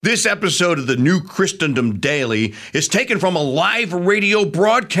This episode of the New Christendom Daily is taken from a live radio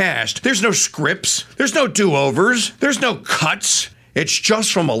broadcast. There's no scripts, there's no do-overs, there's no cuts. It's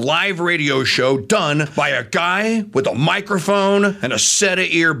just from a live radio show done by a guy with a microphone and a set of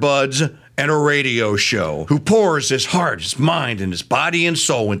earbuds and a radio show who pours his heart, his mind, and his body and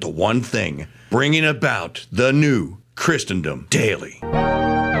soul into one thing, bringing about the New Christendom Daily.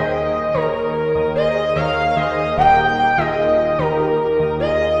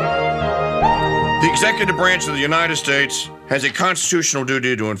 The executive branch of the United States has a constitutional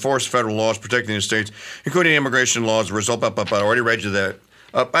duty to enforce federal laws protecting the states, including immigration laws. The result, I already read you that.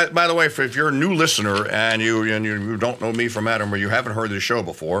 By the way, if you're a new listener and you don't know me from Adam or you haven't heard this show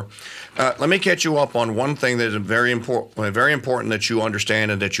before, let me catch you up on one thing that is very important that you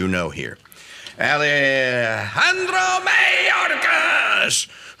understand and that you know here. Alejandro Mayorkas,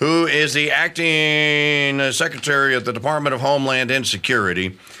 who is the acting Secretary of the Department of Homeland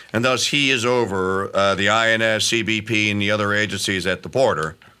Security, and thus he is over the INS, CBP, and the other agencies at the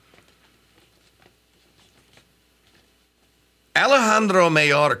border. Alejandro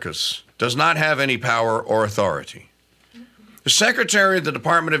Mayorkas does not have any power or authority. The Secretary of the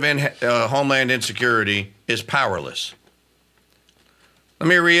Department of Homeland Security is powerless. Let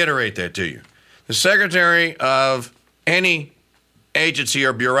me reiterate that to you. The Secretary of any agency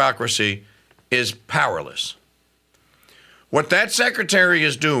or bureaucracy is powerless. What that secretary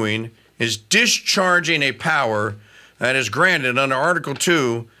is doing is discharging a power that is granted under Article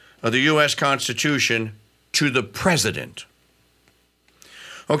 2 of the U.S. Constitution to the president.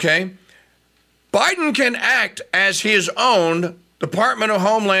 Okay? Biden can act as his own Department of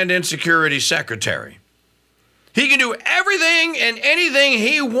Homeland Security secretary. He can do everything and anything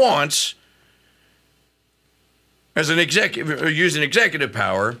he wants as an executive, using executive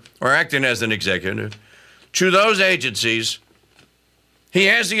power or acting as an executive to those agencies. He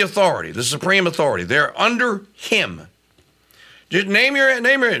has the authority, the supreme authority. They're under him. Just name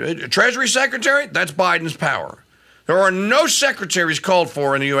your Treasury Secretary. That's Biden's power. There are no secretaries called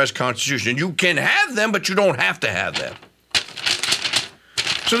for in the U.S. Constitution. You can have them, but you don't have to have them.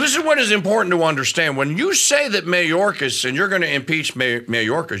 So this is what is important to understand. When you say that Mayorkas and you're going to impeach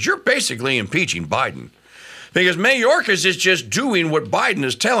Mayorkas, you're basically impeaching Biden. Because Mayorkas is just doing what Biden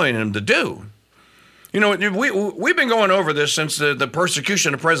is telling him to do. You know, we've been going over this since the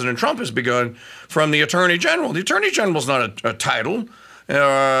persecution of President Trump has begun from the Attorney General. The Attorney General is not a title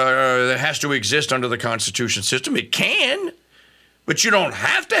that has to exist under the Constitution system. It can, but you don't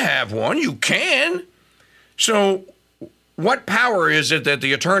have to have one. You can. So what power is it that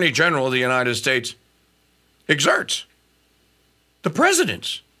the Attorney General of the United States exerts? The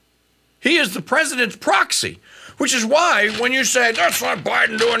president's. He is the president's proxy, which is why when you say, that's not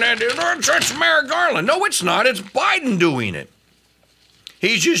Biden doing that, it's Merrick Garland. No, it's not. It's Biden doing it.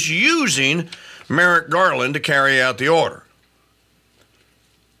 He's just using Merrick Garland to carry out the order.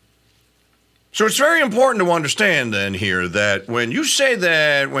 So it's very important to understand then here that when you say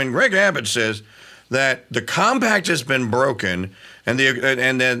that, when Gregg Abbott says that the compact has been broken and that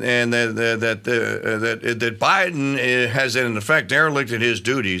Biden has in effect derelicted his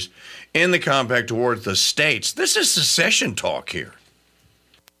duties in the compact towards the states, this is secession talk here.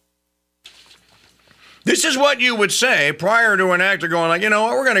 This is what you would say prior to an actor going like, you know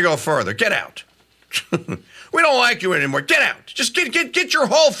what, we're going to go further. Get out. We don't like you anymore. Get out. Just get your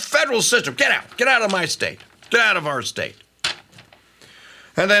whole federal system. Get out. Get out of my state. Get out of our state.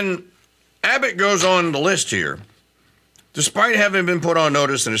 And then Abbott goes on the list here. Despite having been put on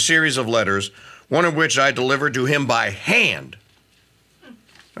notice in a series of letters, one of which I delivered to him by hand.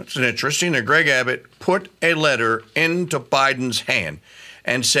 That's interesting that Gregg Abbott put a letter into Biden's hand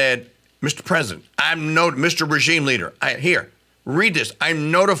and said, Mr. President, Mr. Regime Leader, here, read this. I'm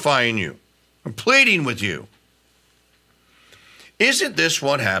notifying you. I'm pleading with you. Isn't this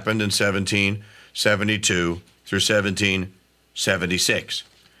what happened in 1772 through 1776?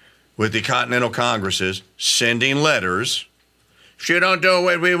 With the Continental Congresses sending letters. If you don't do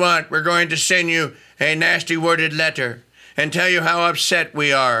what we want, we're going to send you a nasty worded letter and tell you how upset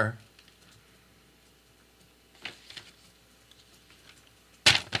we are.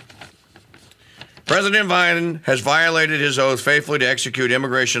 President Biden has violated his oath faithfully to execute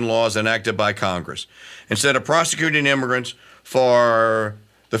immigration laws enacted by Congress. Instead of prosecuting immigrants for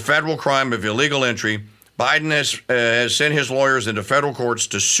the federal crime of illegal entry, Biden has sent his lawyers into federal courts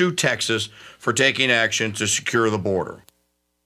to sue Texas for taking action to secure the border.